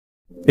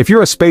If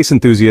you're a space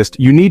enthusiast,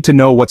 you need to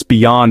know what's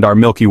beyond our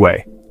Milky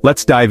Way.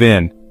 Let's dive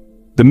in.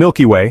 The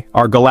Milky Way,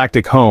 our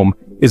galactic home,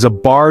 is a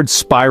barred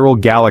spiral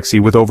galaxy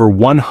with over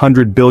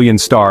 100 billion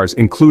stars,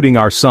 including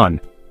our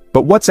Sun.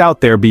 But what's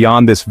out there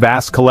beyond this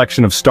vast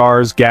collection of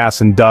stars,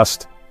 gas, and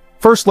dust?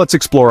 First, let's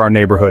explore our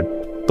neighborhood,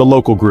 the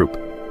Local Group.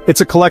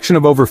 It's a collection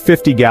of over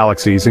 50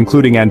 galaxies,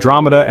 including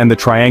Andromeda and the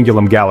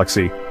Triangulum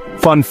Galaxy.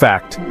 Fun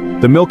fact,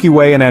 the Milky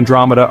Way and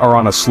Andromeda are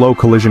on a slow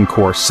collision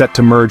course set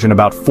to merge in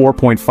about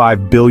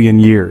 4.5 billion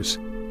years.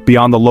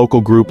 Beyond the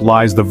Local Group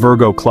lies the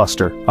Virgo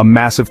Cluster, a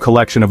massive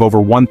collection of over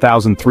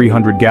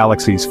 1,300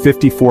 galaxies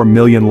 54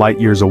 million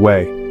light-years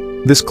away.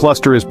 This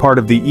cluster is part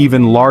of the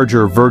even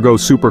larger Virgo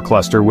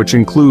Supercluster, which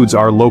includes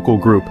our Local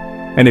Group.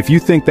 And if you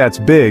think that's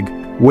big,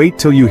 wait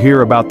till you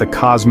hear about the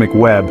cosmic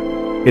web.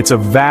 It's a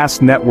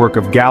vast network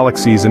of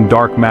galaxies and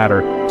dark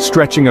matter,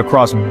 stretching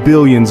across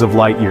billions of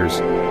light-years.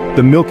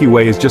 The Milky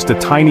Way is just a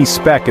tiny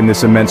speck in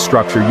this immense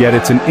structure, yet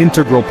it's an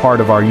integral part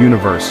of our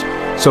universe.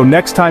 So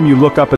next time you look up at